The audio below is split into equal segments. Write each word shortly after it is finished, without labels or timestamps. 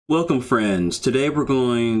Welcome friends, today we're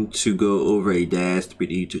going to go over a Daz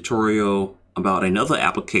 3D tutorial about another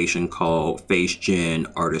application called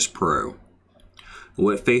FaceGen Artist Pro.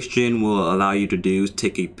 What FaceGen will allow you to do is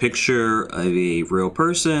take a picture of a real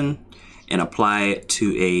person and apply it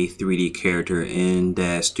to a 3D character in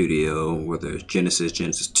Daz Studio, whether it's Genesis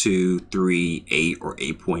 2, 3, 8, or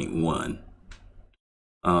 8.1.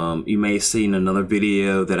 You may have seen another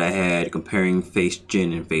video that I had comparing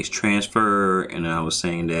FaceGen and Face Transfer, and I was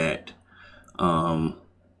saying that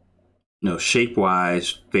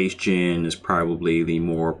shape-wise, FaceGen is probably the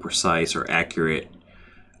more precise or accurate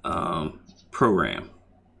program.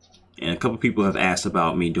 And a couple people have asked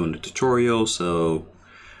about me doing the tutorial, so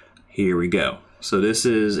here we go. So this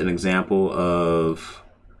is an example of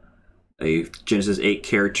a Genesis 8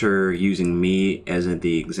 character using me as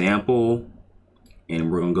the example. And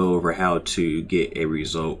we're going to go over how to get a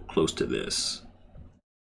result close to this.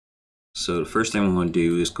 So the first thing I'm going to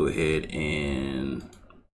do is go ahead and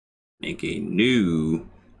make a new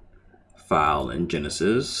file in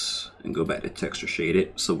Genesis and go back to texture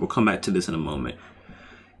shaded. So we'll come back to this in a moment.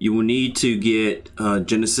 You will need to get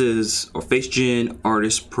Genesis or FaceGen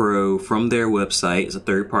Artist Pro from their website. It's a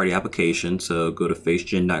third-party application, so go to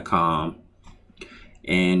facegen.com.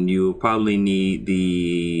 And you'll probably need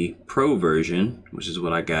the Pro version, which is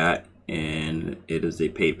what I got, and it is a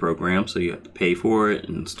paid program, so you have to pay for it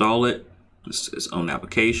and install it. It's its own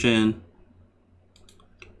application,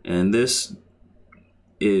 and this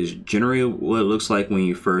is generally what it looks like when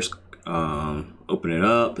you first open it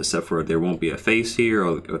up, except for there won't be a face here,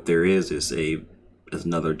 or if there is, it's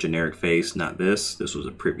another generic face, not this. This was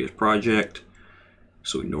a previous project,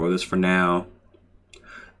 so ignore this for now.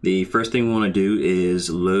 The first thing we want to do is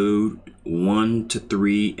load 1 to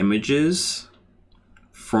 3 images,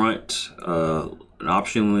 front,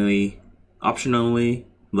 optionally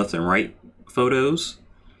left and right photos.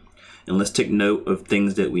 And let's take note of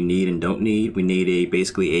things that we need and don't need. We need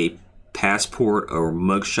basically a passport or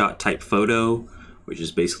mugshot type photo, which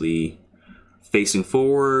is basically facing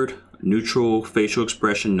forward, neutral facial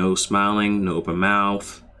expression, no smiling, no open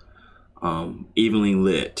mouth, evenly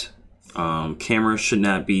lit. Camera should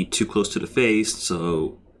not be too close to the face,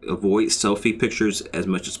 so avoid selfie pictures as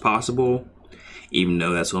much as possible, even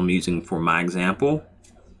though that's what I'm using for my example.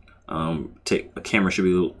 A camera should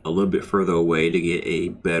be a little bit further away to get a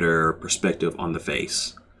better perspective on the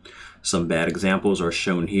face. Some bad examples are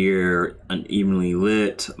shown here: unevenly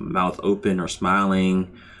lit, mouth open or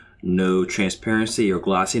smiling, no transparency or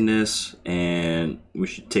glossiness, and we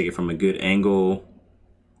should take it from a good angle,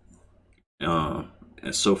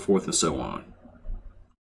 and so forth and so on.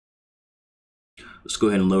 Let's go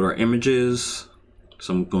ahead and load our images.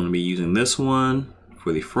 So I'm going to be using this one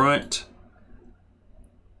for the front,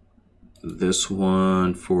 this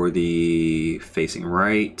one for the facing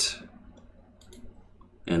right,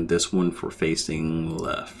 and this one for facing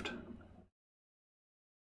left.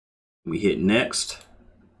 We hit next.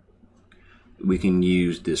 We can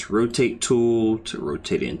use this rotate tool to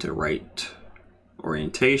rotate it into right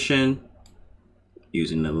orientation,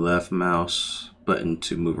 using the left mouse button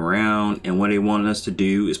to move around. And what they want us to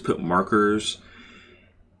do is put markers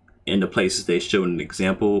in the places they showed in the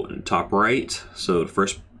example in the top right. So the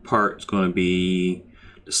first part is going to be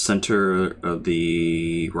the center of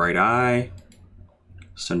the right eye,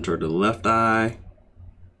 center of the left eye,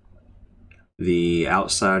 the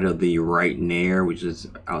outside of the right nair, which is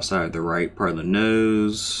outside of the right part of the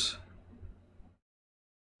nose,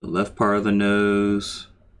 the left part of the nose,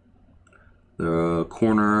 the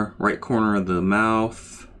right corner of the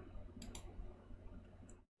mouth,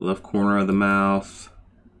 left corner of the mouth.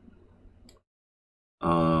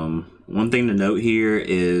 One thing to note here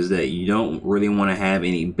is that you don't really want to have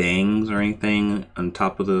any bangs or anything on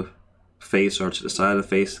top of the face or to the side of the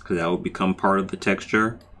face, because that will become part of the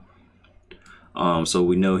texture. So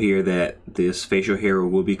we know here that this facial hair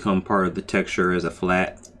will become part of the texture as a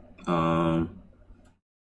flat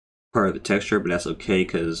part of the texture, but that's okay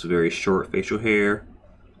because it's very short facial hair.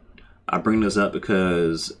 I bring this up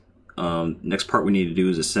because next part we need to do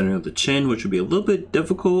is the center of the chin, which would be a little bit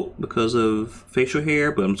difficult because of facial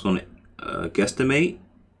hair, but I'm just going to guesstimate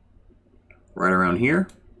right around here.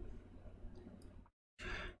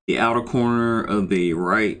 The outer corner of the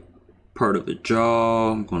right part of the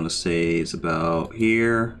jaw, I'm going to say is about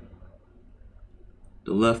here.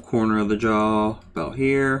 The left corner of the jaw, about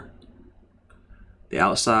here. The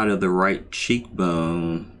outside of the right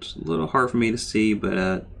cheekbone, it's a little hard for me to see, but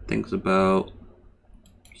I think it's about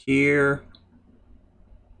here.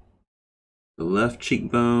 The left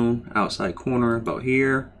cheekbone, outside corner, about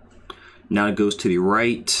here. Now it goes to the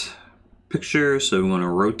right picture, so we want to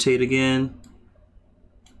rotate again.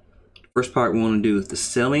 First part we want to do is the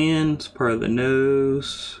cilium. It's part of the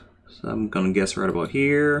nose. So I'm going to guess right about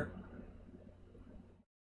here.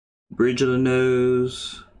 Bridge of the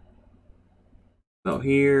nose. About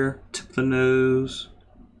here. Tip of the nose.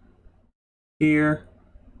 Here.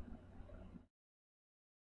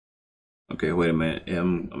 Okay, wait a minute.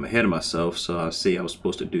 I'm ahead of myself, so I see I was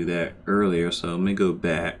supposed to do that earlier. So let me go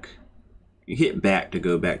back. You hit back to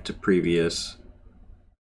go back to previous.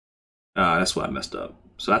 That's why I messed up.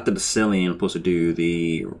 So after the cilium, I'm supposed to do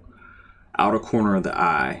the outer corner of the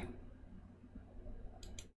eye.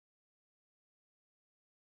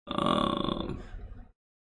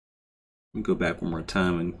 Let me go back one more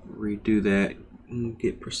time and redo that and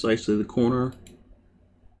get precisely the corner.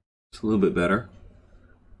 It's a little bit better.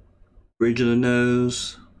 Bridge of the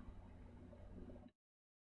nose.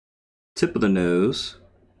 Tip of the nose.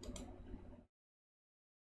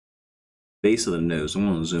 Base of the nose. I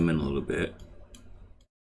want to zoom in a little bit.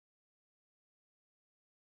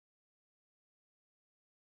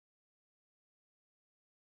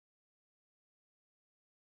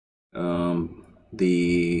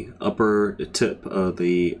 The tip of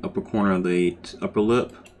the upper corner of the upper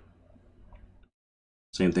lip.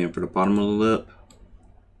 Same thing for the bottom of the lip.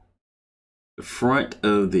 The front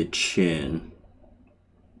of the chin.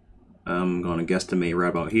 I'm going to guesstimate right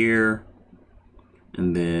about here.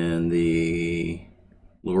 And then the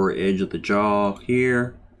lower edge of the jaw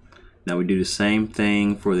here. Now we do the same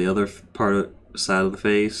thing for the other part of the side of the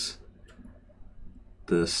face.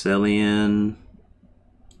 The cilium.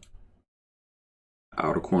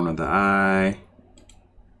 Outer corner of the eye,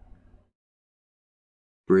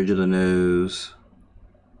 bridge of the nose,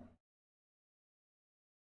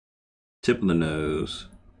 tip of the nose,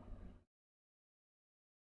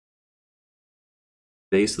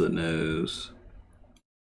 base of the nose,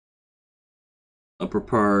 upper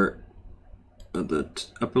part of the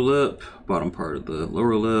upper lip, bottom part of the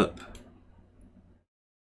lower lip,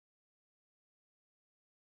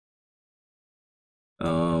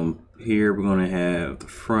 here we're going to have the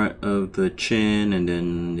front of the chin and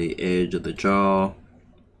then the edge of the jaw.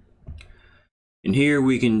 And here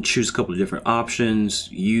we can choose a couple of different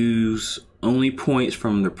options. Use only points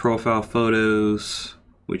from the profile photos,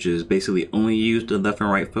 which is basically only use the left and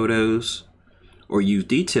right photos, or use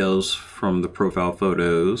details from the profile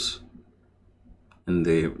photos. And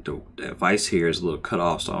the device here is a little cut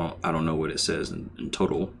off, so I don't know what it says in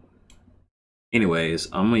total. Anyways,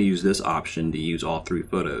 I'm going to use this option to use all three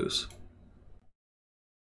photos.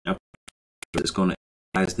 Now, it's going to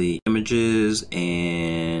analyze the images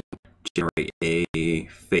and generate a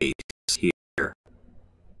face here.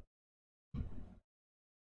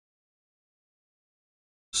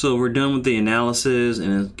 So we're done with the analysis,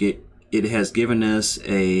 and it has given us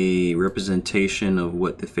a representation of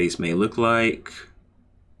what the face may look like.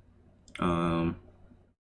 So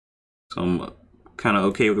I'm kind of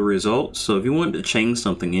okay with the results. So if you wanted to change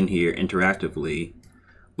something in here interactively,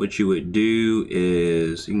 what you would do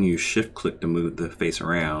is you can use shift click to move the face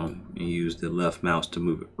around and use the left mouse to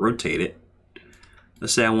move it, rotate it.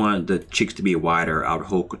 Let's say I wanted the cheeks to be wider. I would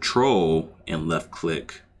hold control and left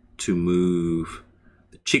click to move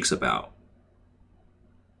the cheeks about.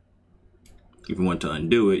 If you want to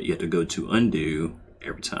undo it, you have to go to undo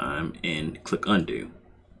every time and click undo.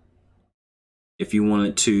 If you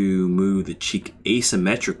wanted to move the cheek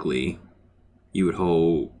asymmetrically, you would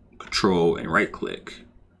hold control and right click.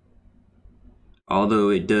 Although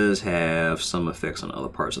it does have some effects on other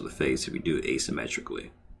parts of the face if you do it asymmetrically.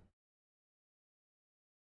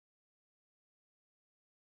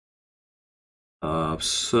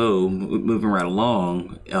 So moving right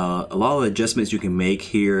along, a lot of the adjustments you can make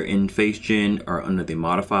here in FaceGen are under the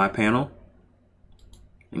modify panel.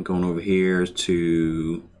 And going over here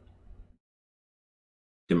to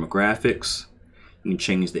demographics, you can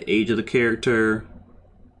change the age of the character.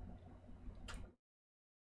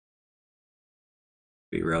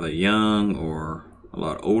 Be rather young or a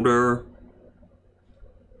lot older.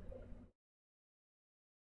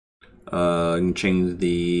 You can change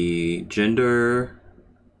the gender.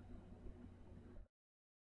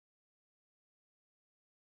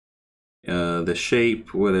 The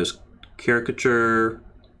shape, whether it's caricature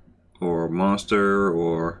or monster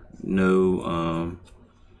or no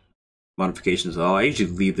modifications at all. I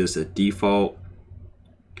usually leave this at default.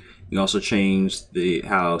 You can also change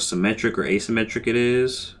how symmetric or asymmetric it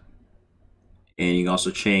is, and you can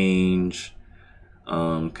also change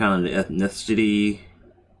kind of the ethnicity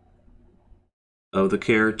of the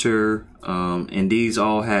character, and these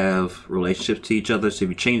all have relationships to each other. So if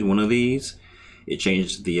you change one of these, it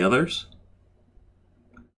changes the others.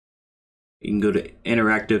 You can go to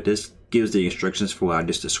interactive gives the instructions for what I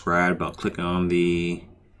just described about clicking on the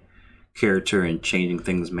character and changing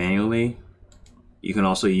things manually. You can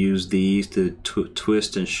also use these to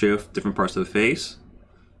twist and shift different parts of the face.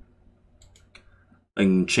 I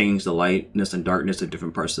can change the lightness and darkness of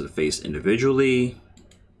different parts of the face individually.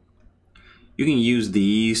 You can use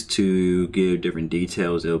these to give different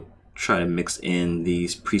details. It'll try to mix in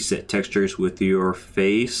these preset textures with your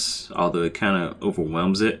face, although it kind of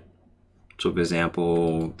overwhelms it. So for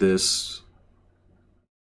example, this,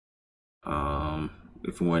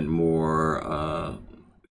 if we want more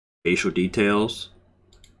facial details,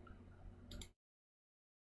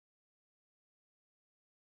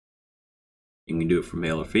 you can do it for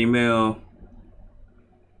male or female.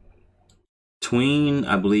 Tween,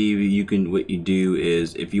 I believe you can, what you do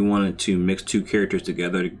is if you wanted to mix two characters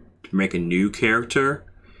together to make a new character,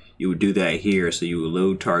 you would do that here. So you would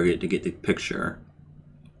load target to get the picture,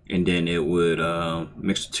 and then it would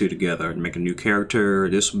mix the two together and make a new character.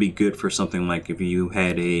 This would be good for something like if you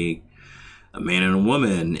had a man and a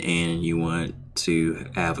woman and you want to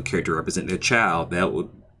have a character represent their child. That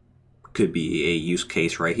could be a use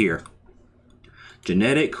case right here.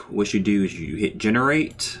 Genetic, what you do is you hit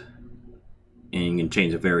generate, and you can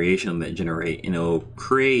change the variation of that generate, and it'll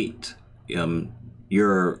create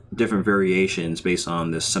your different variations based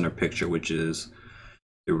on this center picture, which is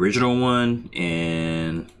the original one,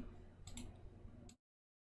 and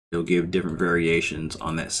it'll give different variations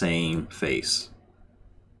on that same face.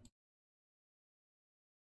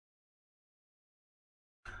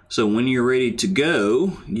 So when you're ready to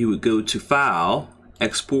go, you would go to File,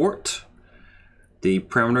 Export, the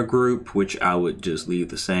parameter group, which I would just leave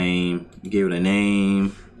the same, give it a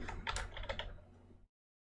name.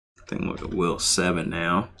 I think we'll go Will 7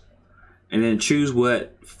 now. And then choose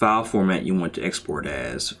what file format you want to export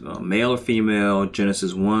as. Male or female,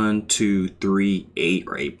 Genesis 1, 2, 3, 8,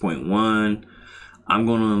 or 8.1. I'm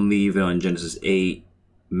going to leave it on Genesis 8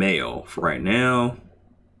 male for right now.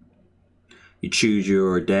 You choose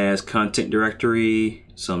your Daz content directory.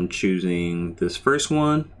 So I'm choosing this first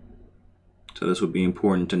one. So this would be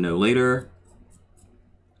important to know later.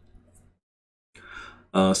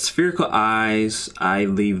 Spherical eyes, I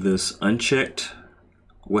leave this unchecked.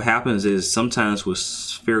 What happens is sometimes with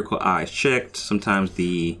spherical eyes checked, sometimes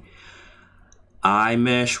the eye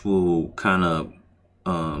mesh will kind of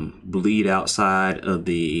bleed outside of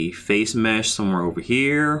the face mesh somewhere over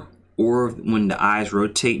here, or when the eyes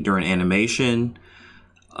rotate during animation,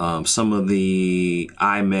 some of the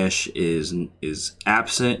eye mesh is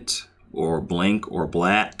absent or blank or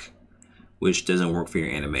black, which doesn't work for your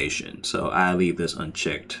animation. So I leave this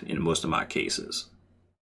unchecked in most of my cases.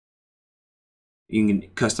 You can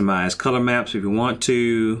customize color maps if you want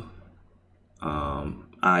to.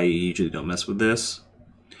 I usually don't mess with this.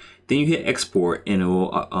 Then you hit export, and it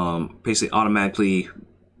will basically automatically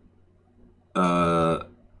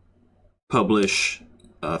publish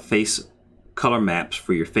face color maps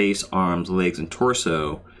for your face, arms, legs, and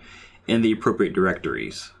torso in the appropriate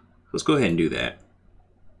directories. Let's go ahead and do that.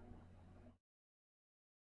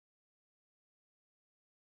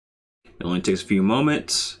 It only takes a few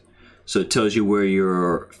moments. So it tells you where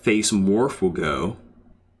your face morph will go.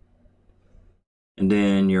 And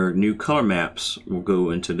then your new color maps will go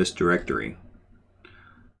into this directory.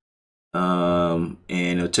 And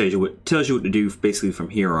it tells you what to do basically from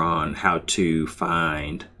here on, how to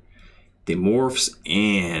find the morphs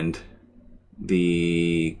and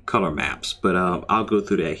the color maps, but I'll go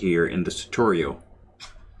through that here in this tutorial.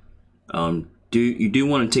 You do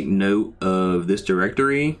want to take note of this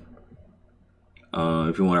directory.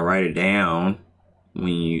 If you want to write it down when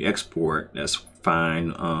you export, that's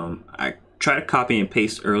fine. I tried to copy and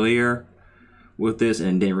paste earlier with this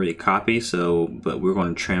and didn't really copy, but we're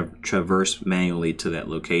going to traverse manually to that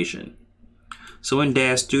location. So in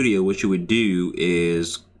Daz Studio, what you would do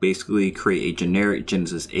is basically create a generic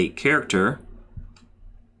Genesis 8 character,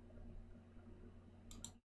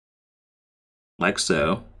 like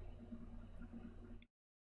so.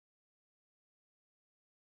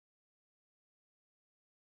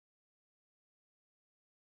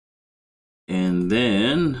 And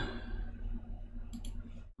then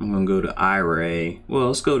I'm going to go to iRay. Well,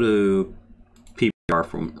 let's go to PBR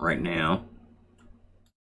from right now.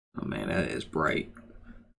 Oh man, that is bright.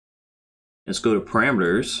 Let's go to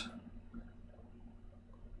parameters.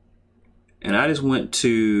 And I just went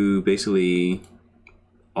to basically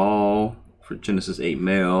all for Genesis 8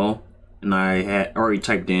 male, and I had already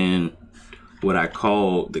typed in what I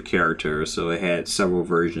called the character, so it had several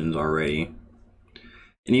versions already.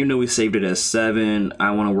 And even though we saved it as 7,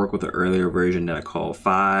 I want to work with the earlier version that I call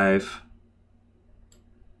 5.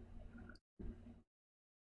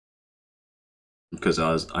 because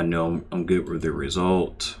I know I'm good with the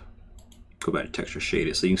result. Go back to texture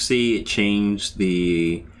shaded. So you can see it changed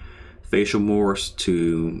the facial morphs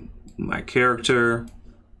to my character.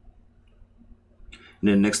 And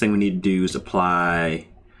then the next thing we need to do is apply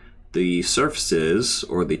the surfaces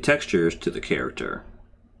or the textures to the character.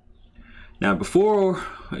 Now before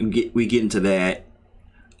we get into that,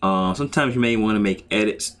 sometimes you may want to make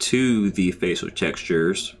edits to the facial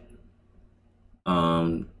textures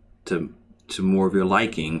to more of your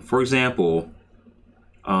liking. For example,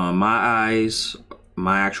 my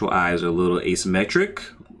actual eyes are a little asymmetric.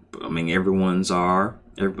 I mean, everybody's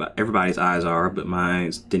eyes are, but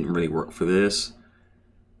mine didn't really work for this.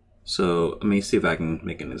 So let me see if I can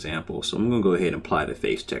make an example. So I'm gonna go ahead and apply the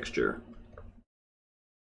face texture.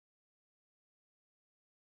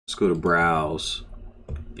 Let's go to browse.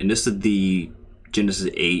 And this is the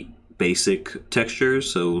Genesis 8 basic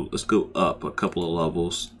textures. So let's go up a couple of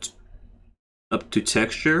levels up to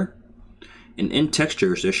texture. And in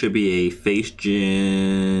textures, there should be a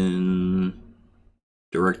FaceGen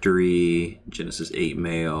directory, Genesis 8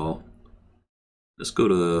 male. Let's go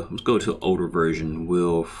to older version,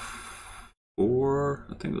 Will 4.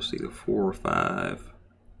 I think it's either 4 or 5.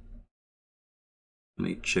 Let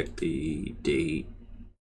me check the date.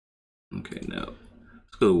 Okay, no.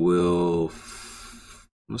 Let's go Will.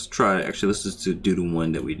 Let's try. Actually, let's just do the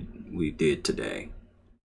one that we did today.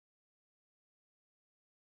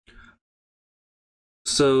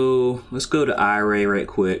 So let's go to iRay right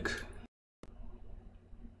quick.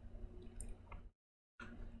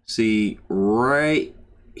 See, right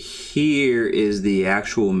here is the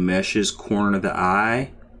actual meshes corner of the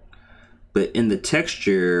eye, but in the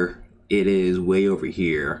texture, it is way over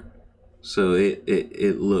here. So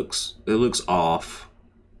it looks off.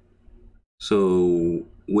 So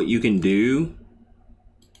what you can do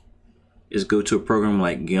is go to a program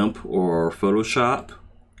like GIMP or Photoshop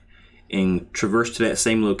and traverse to that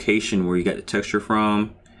same location where you got the texture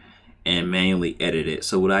from and manually edit it.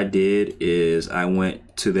 So what I did is I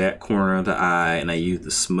went to that corner of the eye and I used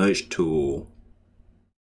the smudge tool,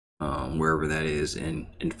 wherever that is in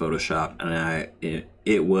Photoshop, and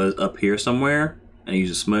it was up here somewhere, and I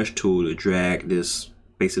used the smudge tool to drag this,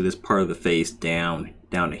 basically this part of the face down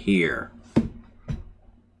to here.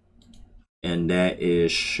 And that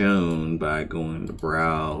is shown by going to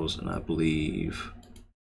browse, and I believe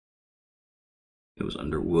it was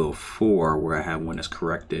under Will 4 where I have one that's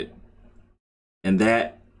corrected. And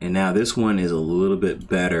now this one is a little bit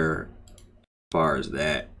better as far as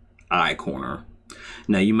that eye corner.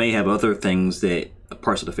 Now you may have other things that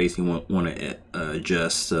parts of the face you want to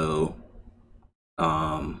adjust, so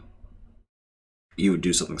you would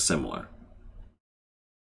do something similar.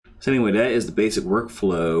 So anyway, that is the basic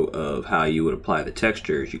workflow of how you would apply the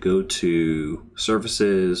textures. You go to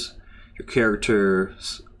surfaces, your character,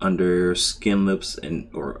 under skin, lips,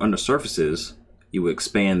 or under surfaces, you would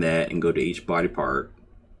expand that and go to each body part.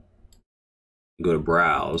 Go to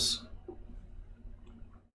browse.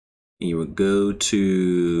 And you would go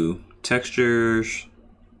to textures,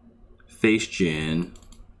 FaceGen,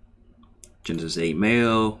 Genesis 8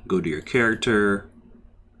 male, go to your character,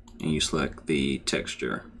 and you select the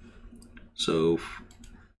texture. So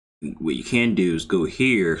what you can do is go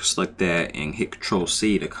here, select that, and hit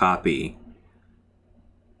Control-C to copy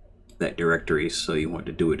that directory, so you want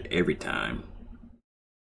to do it every time.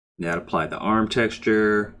 Now apply the arm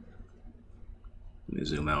texture. Let me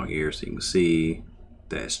zoom out here so you can see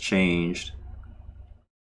that's changed.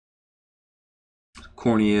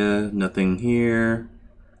 Cornea, nothing here.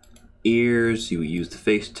 Ears, you would use the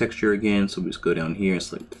face texture again, so we just go down here and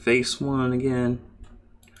select the face one again.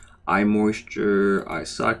 Eye moisture, eye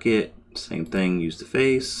socket, same thing, use the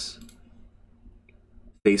face.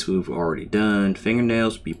 Face we've already done.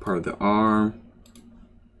 Fingernails would be part of the arm.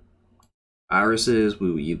 Irises,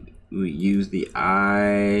 we would use the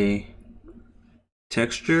eye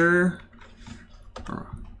texture. So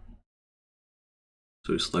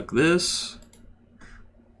we select this.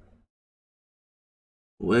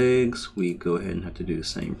 Legs, we go ahead and have to do the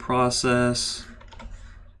same process.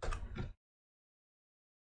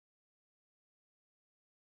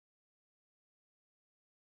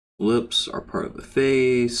 Lips are part of the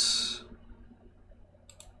face.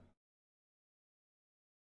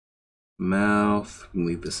 Mouth, we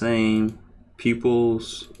leave the same.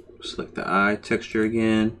 Pupils, select the eye texture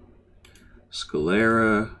again.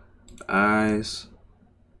 Sclera, eyes.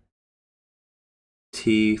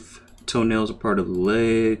 Teeth, toenails are part of the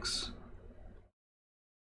legs.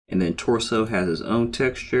 And then torso has its own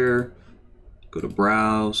texture. Go to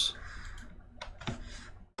browse.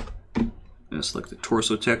 And select the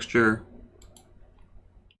torso texture.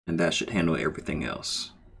 and that should handle everything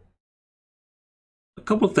else. A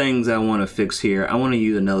couple things I want to fix here. I want to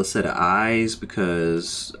use another set of eyes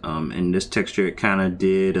because in this texture it kind of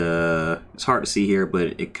did, it's hard to see here,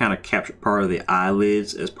 but it kind of captured part of the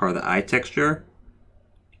eyelids as part of the eye texture.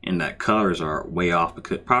 And that colors are way off,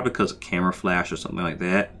 probably because of camera flash or something like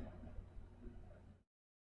that.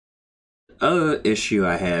 The other issue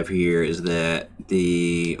I have here is that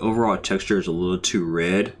the overall texture is a little too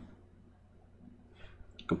red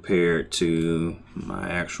compared to my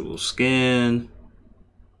actual skin.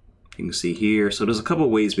 You can see here. So there's a couple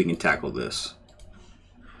ways we can tackle this.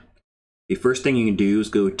 The first thing you can do is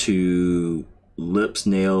go to lips,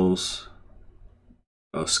 nails,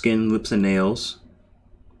 skin, lips, and nails.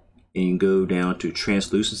 And you go down to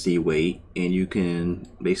translucency weight, and you can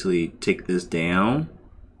basically take this down,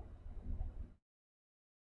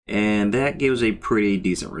 and that gives a pretty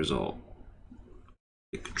decent result.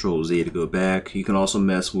 Control Z to go back. You can also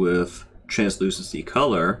mess with translucency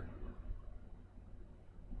color,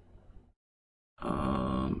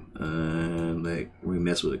 and like we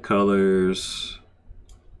mess with the colors,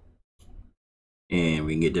 and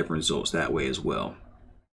we can get different results that way as well.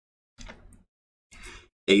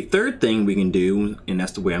 A third thing we can do, and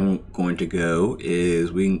that's the way I'm going to go,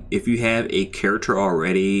 is if you have a character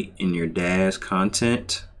already in your Daz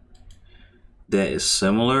content that is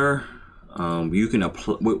similar, you can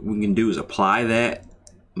what we can do is apply that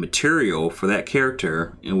material for that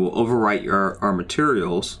character, and we'll overwrite our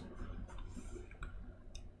materials.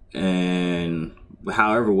 And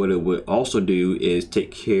however, what it would also do is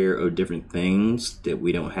take care of different things that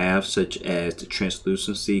we don't have, such as the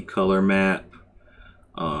translucency color map,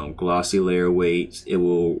 glossy layer weights. It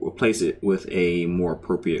will replace it with a more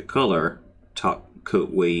appropriate color, top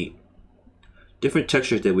coat weight, different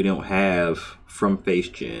textures that we don't have from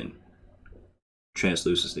FaceGen.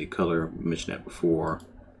 Translucency color, we mentioned that before.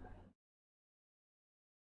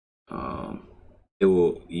 It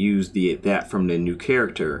will use that from the new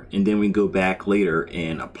character, and then we go back later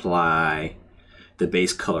and apply the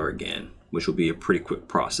base color again, which will be a pretty quick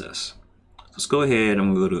process. Let's go ahead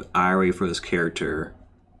and we'll go to IRA for this character,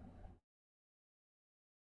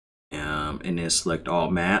 and then select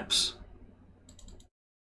all maps.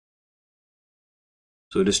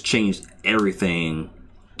 So it just changed everything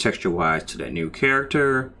texture-wise to that new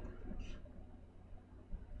character,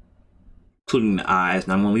 including the eyes.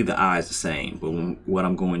 Now I'm going to leave the eyes the same, but what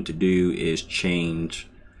I'm going to do is change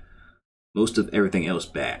most of everything else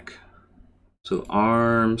back. So the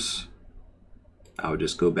arms, I'll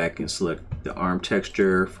just go back and select the arm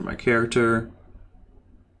texture for my character.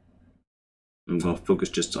 I'm going to focus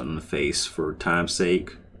just on the face for time's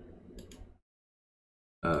sake.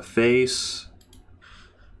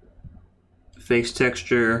 Face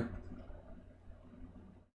texture,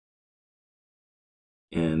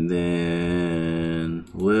 and then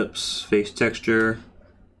lips, face texture.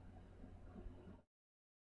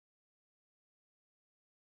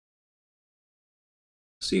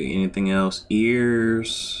 See anything else?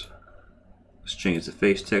 Ears. Let's change the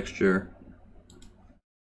face texture.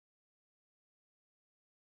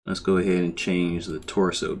 Let's go ahead and change the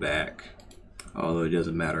torso back, although it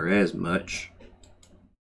doesn't matter as much.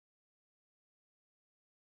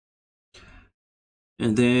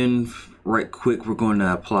 And then right quick, we're going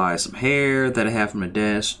to apply some hair that I have from the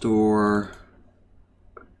Daz store.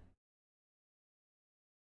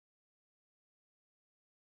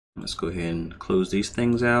 Let's go ahead and close these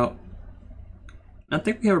things out. I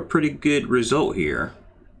think we have a pretty good result here.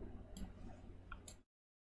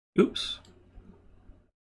 Oops.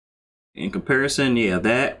 In comparison, yeah,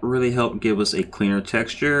 that really helped give us a cleaner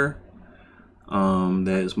texture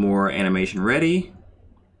that is more animation ready.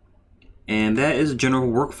 And that is a general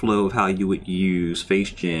workflow of how you would use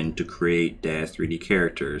FaceGen to create Daz 3D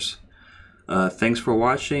characters. Thanks for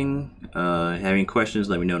watching. Having questions,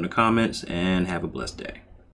 let me know in the comments, and have a blessed day.